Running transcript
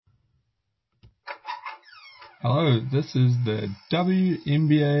Hello, this is the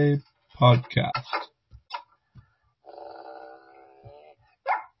WNBA podcast.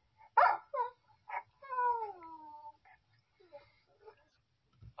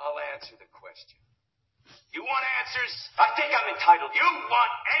 I'll answer the question. You want answers? I think I'm entitled. You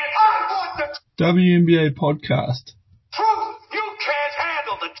want answers? I want the WNBA podcast. truth. You can't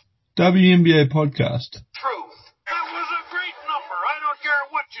handle the WNBA podcast. truth. That was a great number. I don't care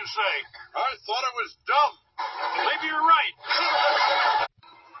what you say. I thought it was dumb. Maybe you're right.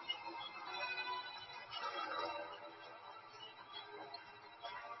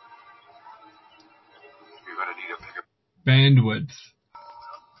 You're gonna need a bigger Bandwidth.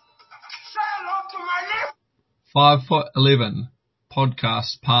 Say hello to my lip. 5'11"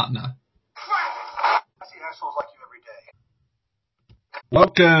 podcast partner. I see assholes like you every day.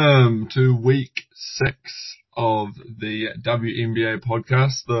 Welcome to week 6 of the WNBA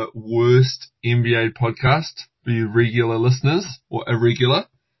podcast, the worst NBA podcast for you regular listeners or irregular.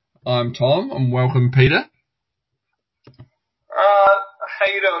 I'm Tom, and welcome Peter. How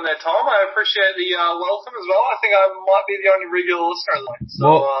you doing there, Tom? I appreciate the welcome as well. I think I might be the only regular listener of the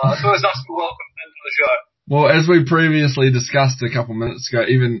so it's always nice to be welcomed into the show. Well, as we previously discussed a couple minutes ago,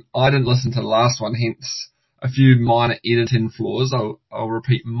 even I didn't listen to the last one, hence a few minor editing flaws. I'll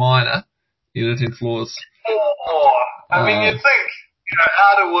repeat, minor editing flaws. I mean, you'd think,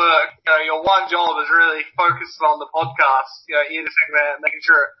 out of work, your one job is really focused on the podcast, editing that, making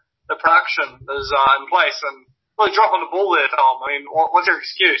sure the production is in place, and really dropping the ball there, Tom. I mean, what's your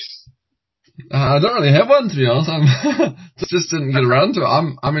excuse? I don't really have one, to be honest. Just didn't get around to it.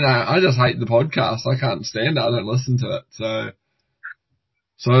 I just hate the podcast. I can't stand it. I don't listen to it.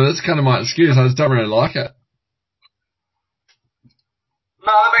 So that's kind of my excuse. I just don't really like it.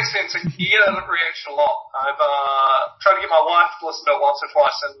 No, that makes sense. You get that reaction a lot. I've tried to get my wife to listen to it once or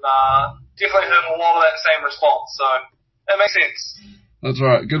twice, and definitely heard a lot of that same response. So that makes sense. That's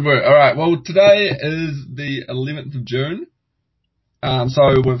right. Good work. All right. Well, today is the 11th of June.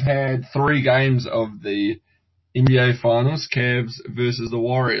 So we've had 3 games of the NBA Finals, Cavs versus the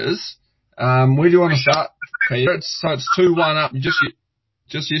Warriors. Where do you want to start, Peter? It's 2-1 up.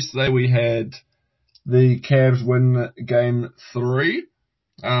 Just yesterday we had the Cavs win game 3.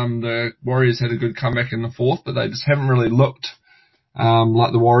 The Warriors had a good comeback in the 4th, but they just haven't really looked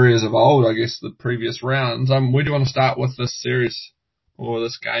like the Warriors of old, I guess, the previous rounds. Where do you want to start with this series or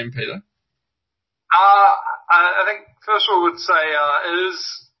this game, Peter? I think first of all, I would say it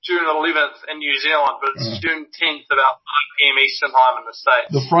is June 11th in New Zealand, but it's June 10th about 9 p.m. Eastern time in the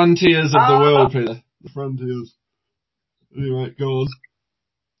States. The frontiers of the world, Peter. The frontiers. Anyway, go on.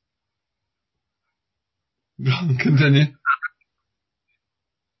 Continue.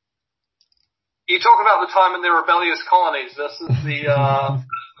 You talk about the time in their rebellious colonies. This is the New Zealand,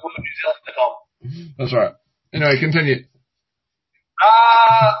 Tom. That's right. Anyway, continue.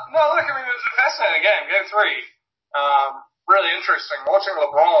 No, look, I mean, it was a fascinating game. Game 3. Really interesting. Watching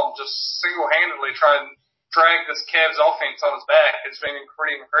LeBron just single-handedly try and drag this Cavs offense on his back has been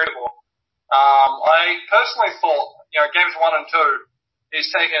pretty incredible. I personally thought, games 1 and 2, he's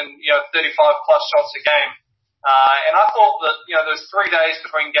taken, 35 plus shots a game. And I thought that, there's 3 days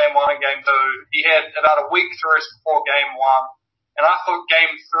between game 1 and game 2. He had about a week to rest before game 1. And I thought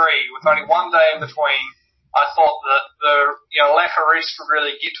game 3, with only 1 day in between, I thought that the, lack of rest would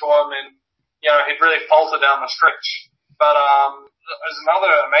really get to him and, he'd really falter down the stretch. But, it was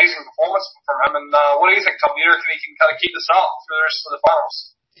another amazing performance from him. And, what do you think, Tom? Do you reckon he can kind of keep this up for the rest of the finals?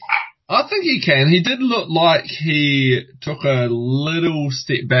 I think he can. He did look like he took a little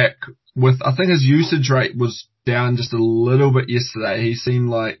step back with, I think his usage rate was down just a little bit yesterday. He seemed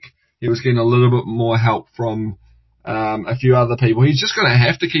like he was getting a little bit more help from a few other people. He's just going to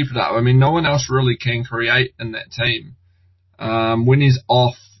have to keep it up. I mean, no one else really can create in that team. When he's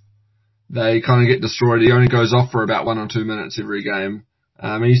off, they kind of get destroyed. He only goes off for about 1 or 2 minutes every game.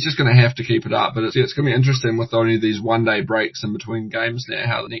 He's just going to have to keep it up. But it's going to be interesting with only these 1-day breaks in between games now,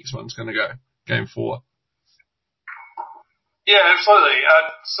 how the next one's going to go. Game 4. Yeah, absolutely.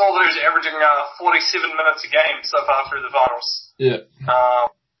 I saw that he's averaging 47 minutes a game so far through the finals. Yeah.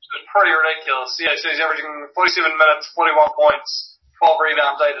 It's pretty ridiculous. Yeah, so he's averaging 47 minutes, 41 points, 12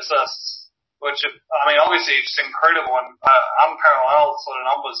 rebounds, 8 assists, which, obviously it's just incredible and unparalleled sort of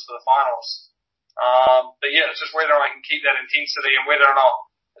numbers for the finals. But yeah, it's just whether or not he can keep that intensity and whether or not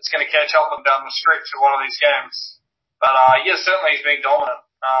it's going to catch up with him down the stretch of one of these games. But yeah, certainly he's been dominant.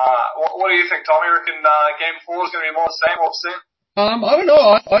 What do you think, Tommy? You reckon game 4 is going to be more the same? What we've seen? I don't know.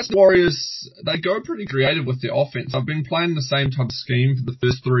 I think the Warriors, they go pretty creative with their offense. I've been playing the same type of scheme for the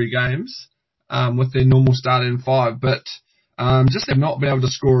first 3 games, with their normal starting 5, but just have not been able to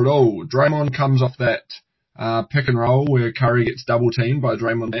score at all. Draymond comes off that pick and roll where Curry gets double teamed by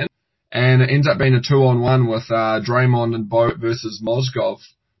Draymond, and it ends up being a 2-on-1 with Draymond and Bogut versus Mozgov.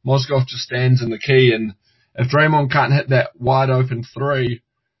 Mozgov just stands in the key, and if Draymond can't hit that wide open three,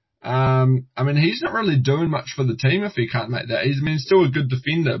 I mean, he's not really doing much for the team if he can't make that. He's still a good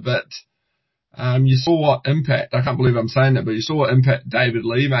defender, but you saw what impact, I can't believe I'm saying that, but you saw what impact David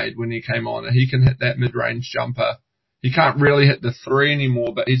Lee made when he came on, and he can hit that mid-range jumper. He can't really hit the three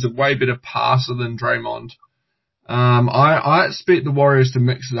anymore, but he's a way better passer than Draymond. I expect the Warriors to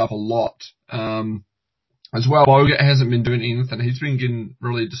mix it up a lot. As well, Bogut hasn't been doing anything. He's been getting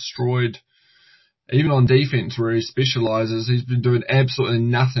really destroyed. Even on defense where he specializes, he's been doing absolutely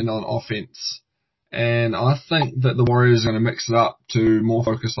nothing on offense. And I think that the Warriors are going to mix it up to more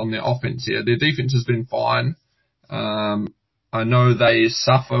focus on their offense here. Their defense has been fine. I know they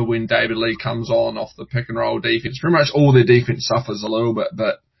suffer when David Lee comes on off the pick and roll defense. Pretty much all their defense suffers a little bit,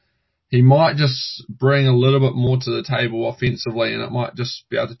 but he might just bring a little bit more to the table offensively, and it might just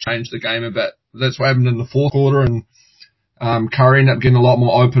be able to change the game a bit. That's what happened in the fourth quarter, and Curry ended up getting a lot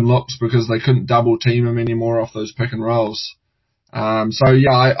more open looks because they couldn't double team him anymore off those pick and rolls. So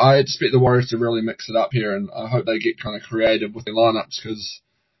yeah, I expect the Warriors to really mix it up here, and I hope they get kind of creative with their lineups, because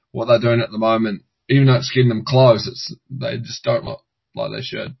what they're doing at the moment, even though it's getting them close, they just don't look like they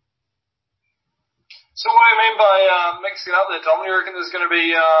should. So what do you mean by mixing up there, Tom? Do you reckon there's going to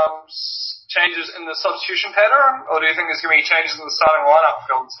be changes in the substitution pattern, or do you think there's going to be changes in the starting lineup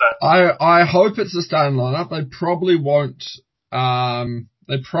for Golden State? I hope it's the starting lineup. They probably won't.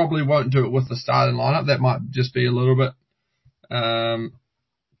 They probably won't do it with the starting lineup. That might just be a little bit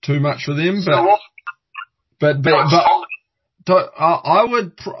too much for them. But I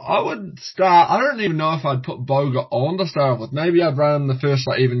would start. I don't even know if I'd put Bogut on to start with. Maybe I'd run him the first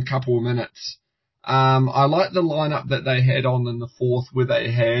even couple of minutes. I like the lineup that they had on in the fourth, where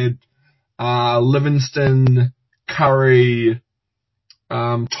they had Livingston, Curry,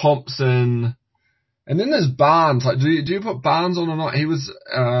 Thompson, and then there's Barnes. Like, do you put Barnes on or not? He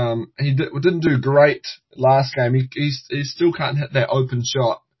didn't do great last game. He still can't hit that open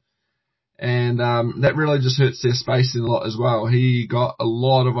shot, and that really just hurts their spacing a lot as well. He got a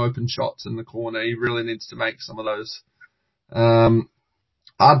lot of open shots in the corner. He really needs to make some of those.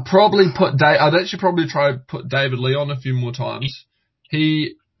 I'd actually probably try to put David Lee on a few more times.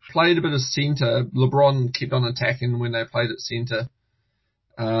 He played a bit of center. LeBron kept on attacking when they played at center.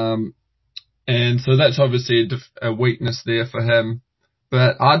 And so that's obviously a weakness there for him.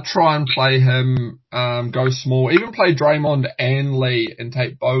 But I'd try and play him, go small, even play Draymond and Lee and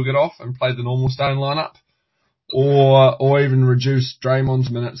take Bogut off and play the normal starting lineup. Or even reduce Draymond's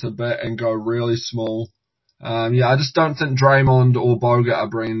minutes a bit and go really small. I just don't think Draymond or Bogut are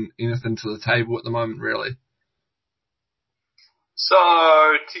bringing anything to the table at the moment, really. So,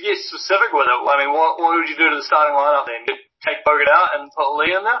 to get specific with it, I mean, what would you do to the starting lineup then? Take Bogut out and put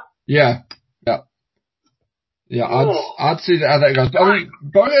Lee in there? Yeah, I'd see how that goes. I mean,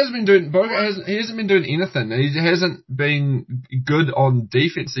 Bogut hasn't been doing anything. He hasn't been good on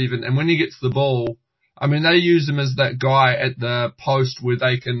defense even, and when he gets the ball, I mean, they use him as that guy at the post where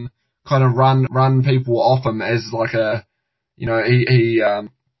they can kind of run people off him as like like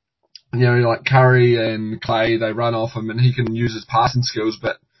Curry and Clay, they run off him and he can use his passing skills,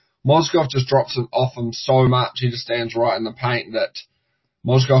 but Mozgov just drops him off him so much, he just stands right in the paint, that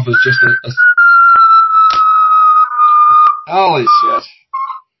Mozgov is just a holy shit.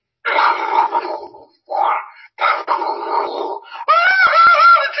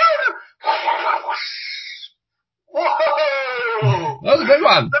 Whoa! That was a big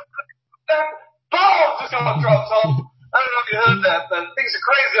one. Bomb just got dropped, Tom. I don't know if you heard that, but things are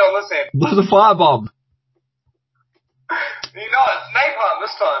crazy on this end. That was a firebomb. You know it, napalm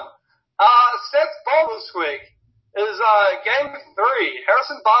this time. Stats bomb this week is Game 3.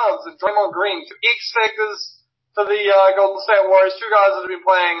 Harrison Barnes and Draymond Green, two X factors for the Golden State Warriors. Two guys that have been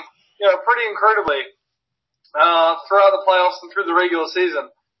playing, pretty incredibly throughout the playoffs and through the regular season.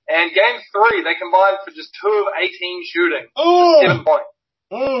 And Game 3, they combined for just 2 of 18 shooting. Oh! 7 points.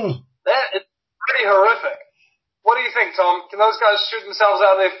 Oh! That is pretty horrific. What do you think, Tom? Can those guys shoot themselves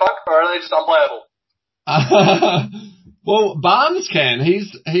out of their funk, or are they just unplayable? Well, Barnes can.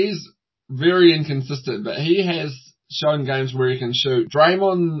 He's very inconsistent, but he has shown games where he can shoot.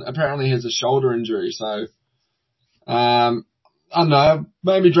 Draymond apparently has a shoulder injury, so I don't know.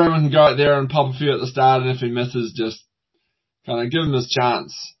 Maybe Draymond can go out there and pop a few at the start, and if he misses, just kind of give him his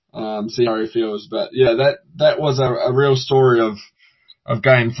chance, see how he feels. But yeah, that was a real story of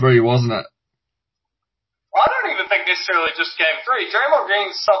Game 3, wasn't it? I don't even think necessarily just Game 3. Draymond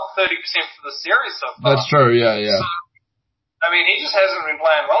Green's sub 30% for the series so far. That's true, yeah. So, I mean, he just hasn't been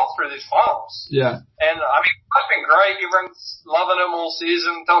playing well through these finals. Yeah. And, I mean, it's been great. Everyone's loving him all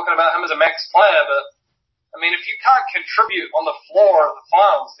season, talking about him as a max player. But, I mean, if you can't contribute on the floor of the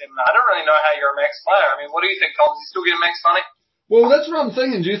finals, then I don't really know how you're a max player. I mean, what do you think, Tom? Is he still getting max money? Well, that's what I'm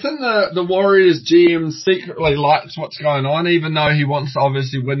thinking. Do you think the Warriors GM secretly likes what's going on, even though he wants to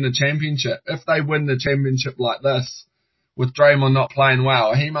obviously win the championship? If they win the championship like this, with Draymond not playing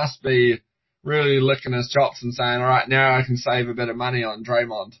well, he must be really licking his chops and saying, all right, now I can save a bit of money on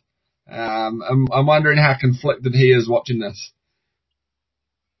Draymond. I'm wondering how conflicted he is watching this.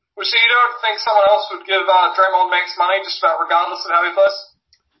 Well, so you don't think someone else would give Draymond max money just about regardless of how he plays?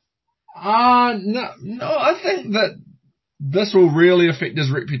 No, I think that this will really affect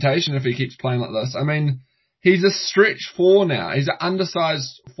his reputation if he keeps playing like this. I mean, he's a stretch 4 now. He's an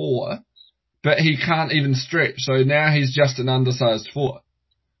undersized 4, but he can't even stretch. So now he's just an undersized 4.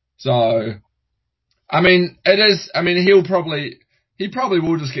 So, I mean, he probably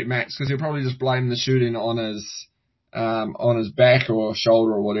will just get maxed because he'll probably just blame the shooting on his back or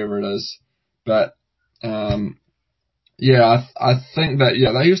shoulder or whatever it is. But, yeah, I think that,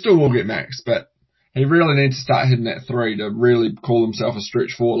 he still will get maxed, but he really needs to start hitting that 3 to really call himself a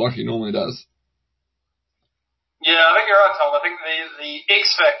stretch 4 like he normally does. Yeah, I think you're right, Tom. I think the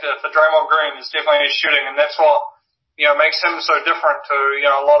X factor for Draymond Green is definitely his shooting, and that's what, makes him so different to,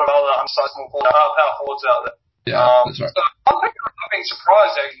 a lot of other undersized power forwards out there. Yeah, that's right. So one thing I've been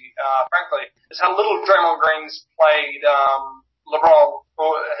surprised, actually, frankly, is how little Draymond Green's played LeBron,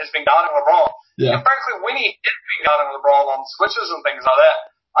 or has been guarding LeBron. Yeah. And frankly, when he has been guarding LeBron on switches and things like that,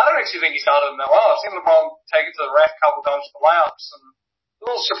 I don't actually think he's guarded him that well. I've seen LeBron take it to the rack a couple of times for layups, and a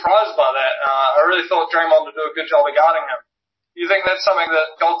little surprised by that. I really thought Draymond would do a good job of guarding him. Do you think that's something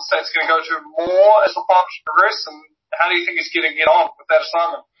that Golden State's going to go to more as the finals progress, and how do you think he's going to get on with that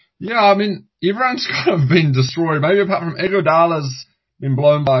assignment? Yeah, I mean, everyone's kind of been destroyed. Maybe apart from Iguodala's been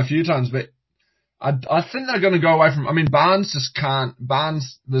blown by a few times, but I think they're going to go away from. I mean, Barnes just can't.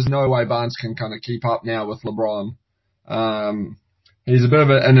 There's no way Barnes can kind of keep up now with LeBron. He's a bit of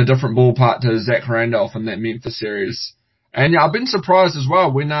in a different ballpark to Zach Randolph in that Memphis series. And yeah, I've been surprised as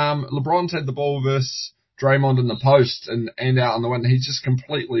well when LeBron's had the ball versus Draymond in the post and out on the wing. He's just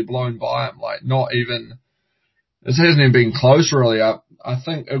completely blown by him. Like, not even. This hasn't even been close, really. I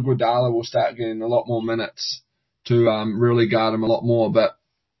think Iguodala will start getting a lot more minutes to really guard him a lot more. But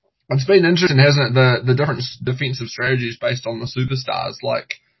it's been interesting, hasn't it, the different defensive strategies based on the superstars.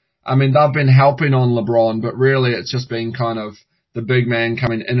 Like, I mean, they've been helping on LeBron, but really it's just been kind of the big man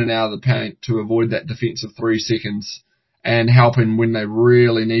coming in and out of the paint to avoid that defensive 3 seconds and helping when they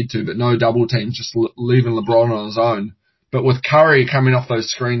really need to, but no double teams, just leaving LeBron on his own. But with Curry coming off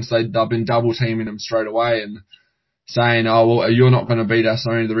those screens, they've been double teaming him straight away and saying, oh, well, you're not going to beat us,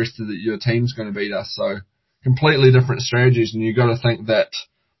 only the rest of your team's going to beat us. So completely different strategies, and you've got to think that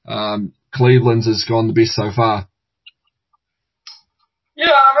Cleveland's has gone the best so far.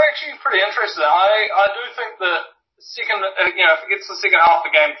 Yeah, I'm actually pretty interested. I do think that second, if it gets to the second half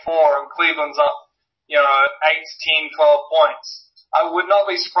of game 4 and Cleveland's up, 8, 10, 12 points, I would not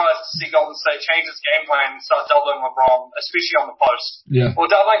be surprised to see Golden State change its game plan and start doubling LeBron, especially on the post. Yeah.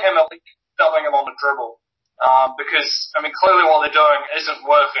 Or doubling him on the dribble. Because, I mean, clearly what they're doing isn't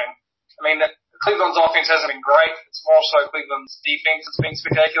working. I mean, Cleveland's offense hasn't been great. It's more so Cleveland's defense that's been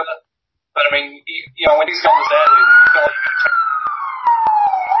spectacular. But, I mean, when he's gone this early, then you feel like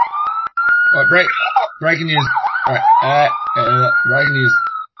you're going to breaking news. Alright, breaking news.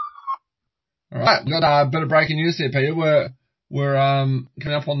 Alright, we've got a bit of breaking news here, Peter. We're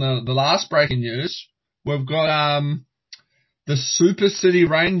coming up on the last breaking news. We've got, the Super City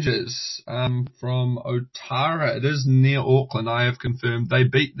Rangers, from Otara. It is near Auckland, I have confirmed. They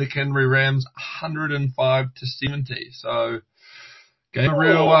beat the Canterbury Rams 105-70. So, gave a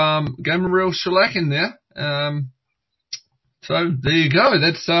real shellacking there. So there you go.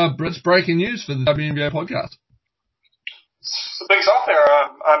 That's breaking news for the WNBA podcast. It's a big stuff there.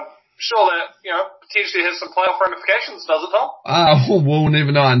 I'm sure that, potentially has some playoff ramifications, does it, Tom? We'll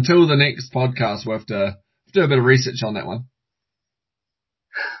never know. Until the next podcast, we'll have to do a bit of research on that one.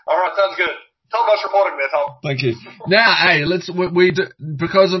 All right, sounds good. Top notch reporting there, Tom. Thank you. Now, hey, we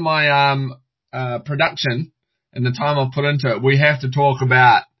because of my production and the time I've put into it, we have to talk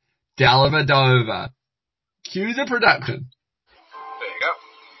about Dellavedova. Cue the production. There you go.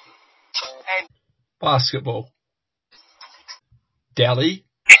 And basketball. Delly.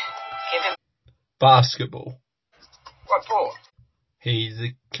 Basketball. What for? He's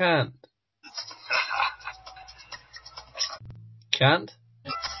a cunt. Cunt?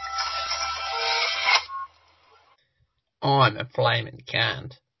 I'm a flaming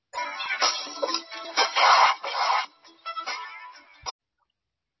cunt.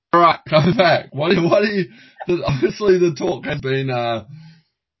 Alright, come back. Obviously the talk has been, a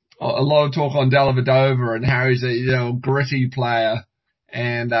lot of talk on Dellavedova and how he's a, gritty player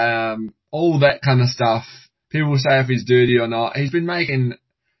and, all that kind of stuff. People say if he's dirty or not. He's been making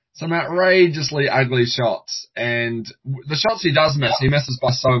some outrageously ugly shots, and the shots he does miss, he misses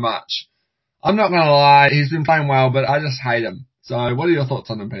by so much. I'm not gonna lie, he's been playing well, but I just hate him. So what are your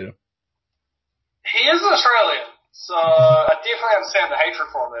thoughts on him, Peter? He is an Australian, so I definitely understand the hatred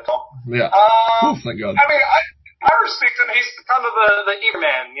for him there, Tom. Yeah. Thank God. I mean, I respect him. He's kind of the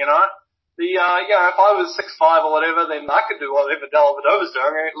everyman, if I was 6'5" or whatever, then I could do whatever Dellavedova's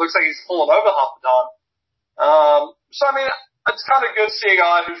doing. It looks like he's falling over half the time. So I mean, it's kind of good to see a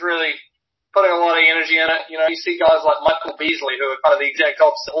guy who's really putting a lot of energy in it. You see guys like Michael Beasley who are kind of the exact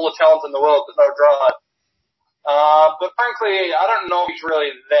opposite, all the talent in the world but no drive. But frankly, I don't know if he's really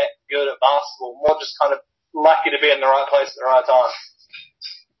that good at basketball. More just kind of lucky to be in the right place at the right time.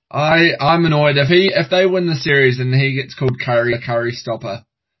 I'm annoyed if they win the series and he gets called a Curry stopper.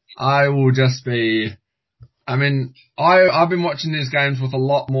 I will just be. I mean, I've been watching these games with a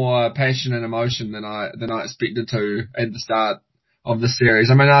lot more passion and emotion than I expected to at the start of the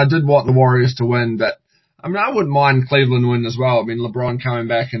series. I mean, I did want the Warriors to win, but I mean, I wouldn't mind Cleveland win as well. I mean, LeBron coming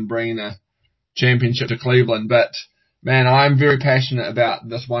back and bringing a championship to Cleveland, but man, I'm very passionate about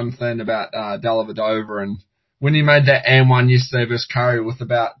this one thing about Dellavedova, and when he made that and one yesterday versus Curry with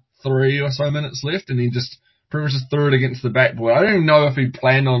about 3 or so minutes left, and he just pretty much just threw it against the backboard. I don't even know if he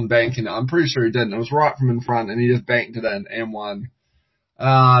planned on banking it. I'm pretty sure he didn't. It was right from in front, and he just banked it in and won.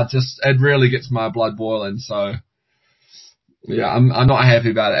 It really gets my blood boiling. So yeah, I'm not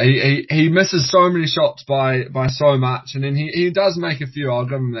happy about it. He misses so many shots by so much, and then he does make a few. I'll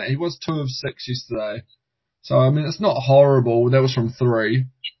give him that. He was 2 of 6 yesterday. So I mean, it's not horrible. That was from 3.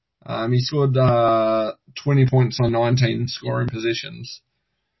 He scored 20 points on 19 scoring positions.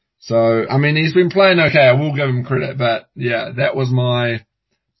 So, I mean, he's been playing okay. I will give him credit, but yeah, that was my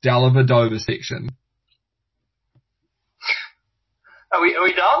Dellavedova section. Are we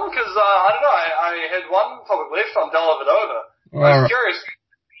done? Because, I don't know, I had one topic left on Dellavedova. I was curious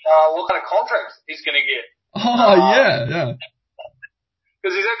what kind of contract he's going to get. Oh, yeah.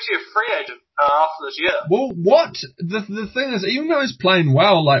 Because he's actually a free agent after this year. Well, the thing is, even though he's playing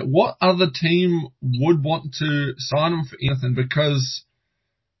well, like, what other team would want to sign him for anything? Because,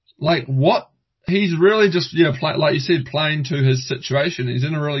 like, he's really just, like you said, playing to his situation. He's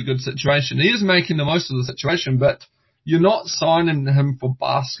in a really good situation. He is making the most of the situation, but you're not signing him for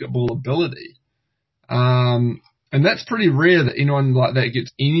basketball ability. And that's pretty rare that anyone like that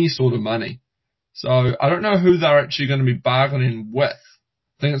gets any sort of money. So I don't know who they're actually going to be bargaining with.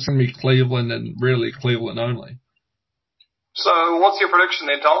 I think it's going to be Cleveland and really Cleveland only. So what's your prediction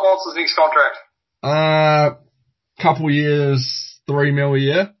then, Tom? What's his next contract? Couple years, $3 million a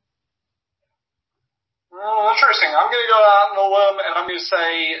year. Oh, interesting. I'm going to go out on a limb and I'm going to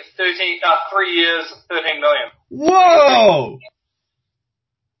say 3 years, $13 million.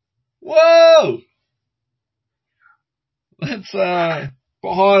 Whoa! That's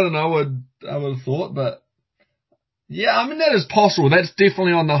higher than I would have thought, but yeah, I mean that is possible. That's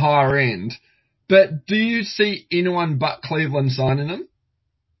definitely on the higher end. But do you see anyone but Cleveland signing him?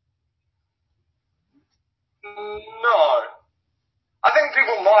 No. I think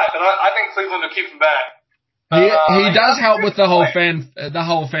people might, but I think Cleveland will keep him back. He does help with the whole fan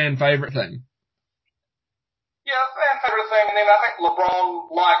favorite thing. Yeah, fan favorite thing, and then I think LeBron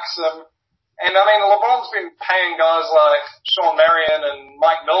likes him. And I mean, LeBron's been paying guys like Sean Marion and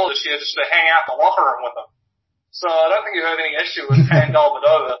Mike Miller this year just to hang out in the locker room with him. So I don't think you have any issue with paying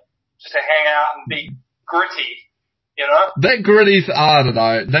Dellavedova just to hang out and be gritty, That gritty, I don't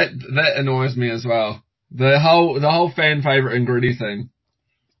know, that annoys me as well. The whole fan favorite and gritty thing.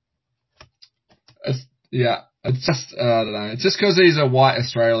 It's just, I don't know. It's just because he's a white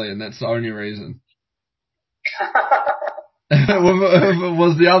Australian. That's the only reason. If it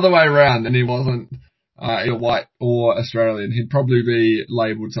was the other way around and he wasn't either white or Australian, he'd probably be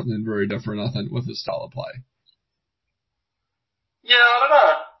labelled something very different, I think, with his style of play. Yeah, I don't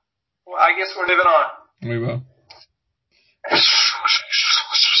know. Well, I guess we'll never know. We will.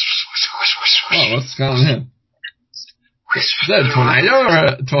 Oh, what's going on here? Is that a tornado or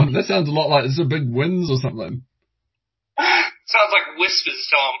a tornado? That sounds a lot like, this is a big winds or something. Sounds like whispers,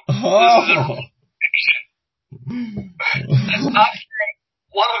 Tom. Oh. That's actually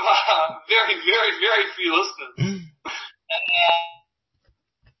one of our very, very, very few listeners.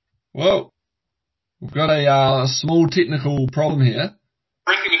 Whoa. We've got a small technical problem here.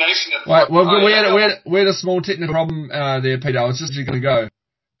 Recommendation of Wait, we had a small technical problem there, Peter. I was just going to go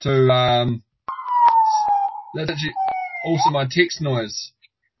to that's actually also my text noise.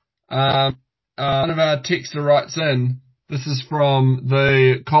 One of our texter writes in, this is from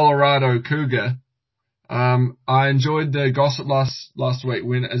the Colorado Cougar. I enjoyed the gossip last week.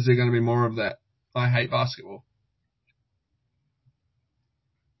 When is there going to be more of that? I hate basketball.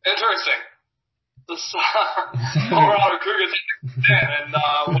 Interesting. This Colorado Cougars and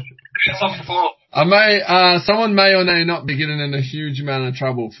we'll get something for them. Someone may or may not be getting in a huge amount of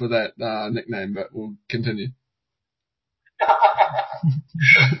trouble for that nickname, but we'll continue. The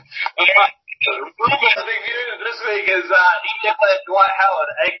big news this week is Dwight Howard,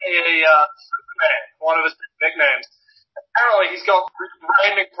 aka Superman, one of his nicknames. Apparently, he's got a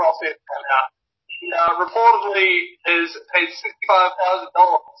rebranding process now. He reportedly is paid $65,000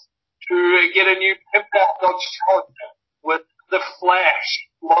 to get a new pimped out Dodge Charger with the Flash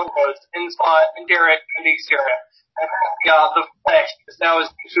logos inside, interior, and exterior. And the Flash is now his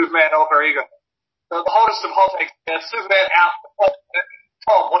new Superman alter ego. So the hottest of hot takes, Superman out.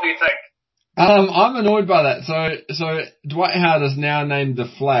 Tom, what do you think? I'm annoyed by that. So Dwight Howard is now named the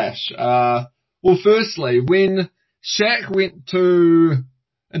Flash. Well, firstly, when Shaq went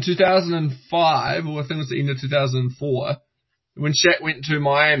in 2005, or I think it was the end of 2004, when Shaq went to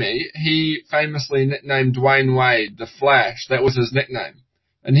Miami, he famously nicknamed Dwayne Wade the Flash. That was his nickname.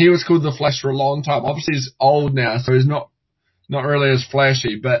 And he was called the Flash for a long time. Obviously he's old now, so he's not really as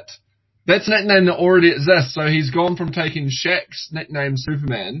flashy, but that's a nickname that already exists. So he's gone from taking Shaq's nickname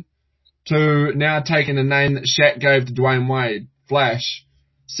Superman to now taking a name that Shaq gave to Dwayne Wade, Flash.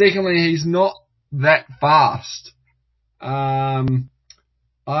 Secondly, he's not that fast. I'm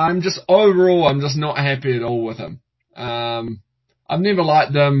just not happy at all with him. I've never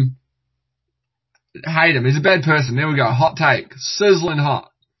liked him. Hate him. He's a bad person. There we go. Hot take. Sizzling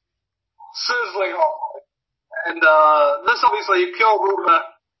hot. Sizzling hot. And this obviously pure rumor,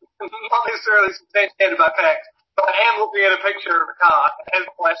 not necessarily substantiated by fact, but I am looking at a picture of a car that has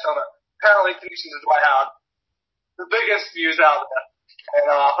a Flash on it. Apparently connections to Dwight Howard. The biggest news out there. And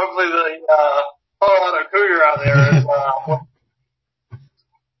hopefully the Colorado Cougar out there is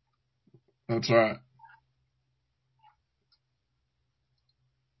That's right.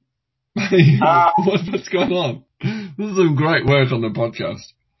 What's going on? This is some great work on the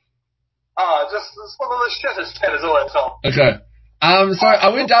podcast. Just some of the shit is shit as always, Tom. Okay. So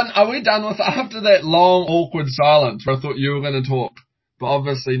are we done with, after that long, awkward silence where I thought you were going to talk, but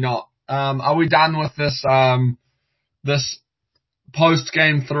obviously not. Are we done with this, this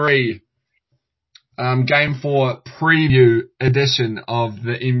post-game 3, game 4 preview edition of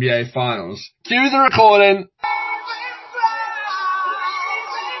the NBA Finals? Cue the recording.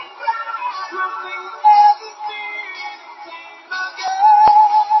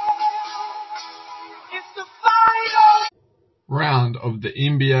 Round of the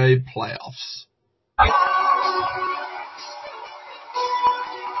NBA playoffs.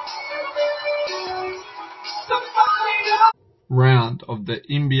 Round of the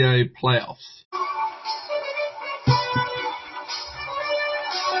NBA playoffs.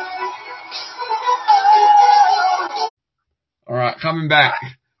 Alright, coming back.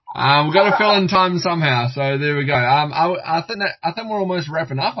 We've got to fill in time somehow, so there we go. I think we're almost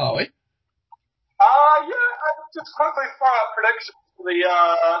wrapping up, are we? Yeah, I'll just quickly throw out predictions for the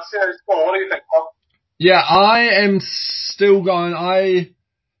series 4. What do you think, Bob? Yeah, I am still going.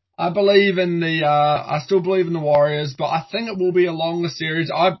 I believe in the. I still believe in the Warriors, but I think it will be a longer series.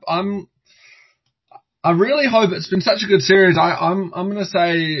 I really hope it's been such a good series. I'm going to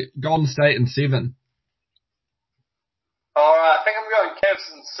say Golden State in 7. All right, I think I'm going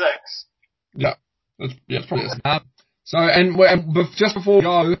Cavs in 6. Yeah, that's probably it. So, and just before we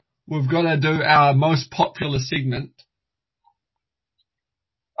go, we've got to do our most popular segment.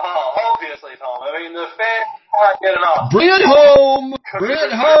 Oh, obviously, Tom. I mean, the fans can't get enough. Bring it home! Bring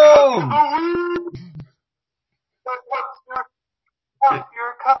it home! You're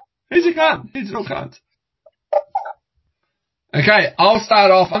a cunt. He's a cunt. He's a real cunt. Okay, I'll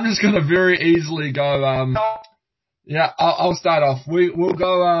start off. I'm just going to very easily go, yeah, I'll start off. We'll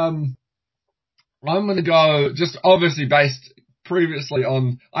go, I'm going to go, just obviously based previously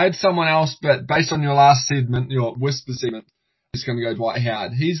on, I had someone else, but based on your last segment, your whisper segment, I'm just going to go Dwight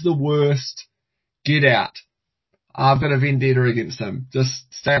Howard. He's the worst. Get out. I've got a vendetta against him.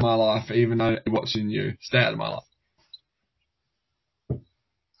 Just stay out of my life, even though I'm watching you. Stay out of my life.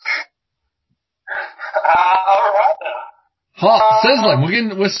 Alright then. Hot,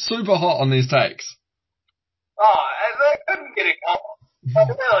 sizzling. We're super hot on these takes. They couldn't get it hot.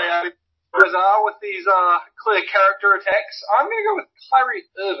 Really, I mean, bizarre with these clear character attacks. I'm going to go with Kyrie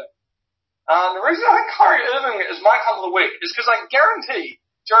Irving. The reason I think Kyrie Irving is my come of the week is because I guarantee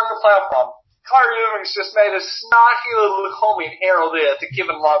during the playoff run, Kyrie Irving's just made a snarky little comment here or there to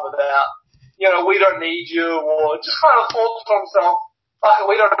Kevin Love about, we don't need you, or just kind of thought to himself, fuck it,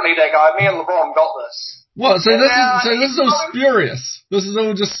 we don't need that guy. Me and LeBron got this. What? So this is all spurious. This is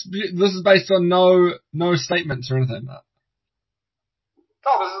all this is based on no statements or anything like that.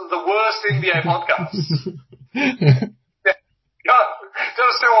 Oh, this is the worst NBA podcast. You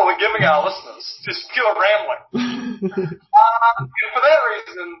understand what we're giving our listeners? Just pure rambling. For that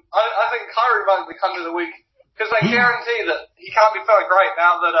reason, I think Kyrie might be come to the week because they guarantee that he can't be feeling great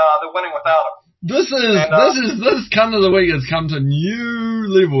now that they're winning without him. This come to the week has come to new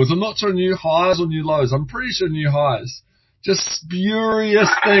levels. I'm not sure new highs or new lows. I'm pretty sure new highs. Just spurious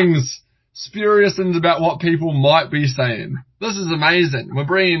things about what people might be saying. This is amazing. We're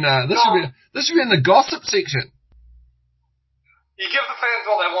bringing this should be in the gossip section. You give the fans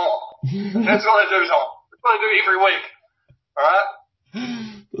what they want. That's what they do, Tom. That's what they do every week. All right.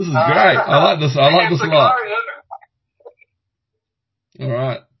 This is great. I like this. I like this a lot. All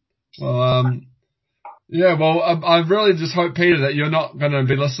right. Well, yeah. Well, I really just hope, Peter, that you're not going to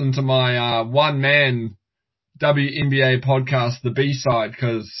be listening to my one-man WNBA podcast, the B-side,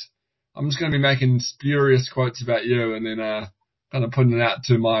 because I'm just going to be making spurious quotes about you and then kind of putting it out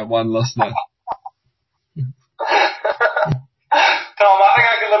to my one listener. Tom, I think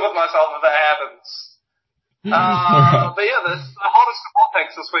I can live with myself if that happens. Right. But yeah, the hottest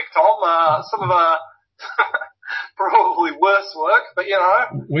topics this week, Tom. Some of our probably worse work, but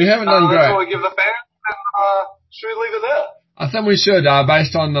we haven't done great. That's what we give the fans. Should we leave it there? I think we should,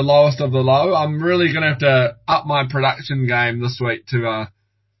 based on the lowest of the low. I'm really going to have to up my production game this week to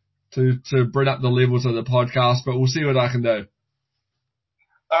bring up the levels of the podcast, but we'll see what I can do.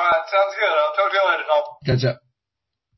 Alright, sounds good. I'll talk to you later, Tom. Catch up.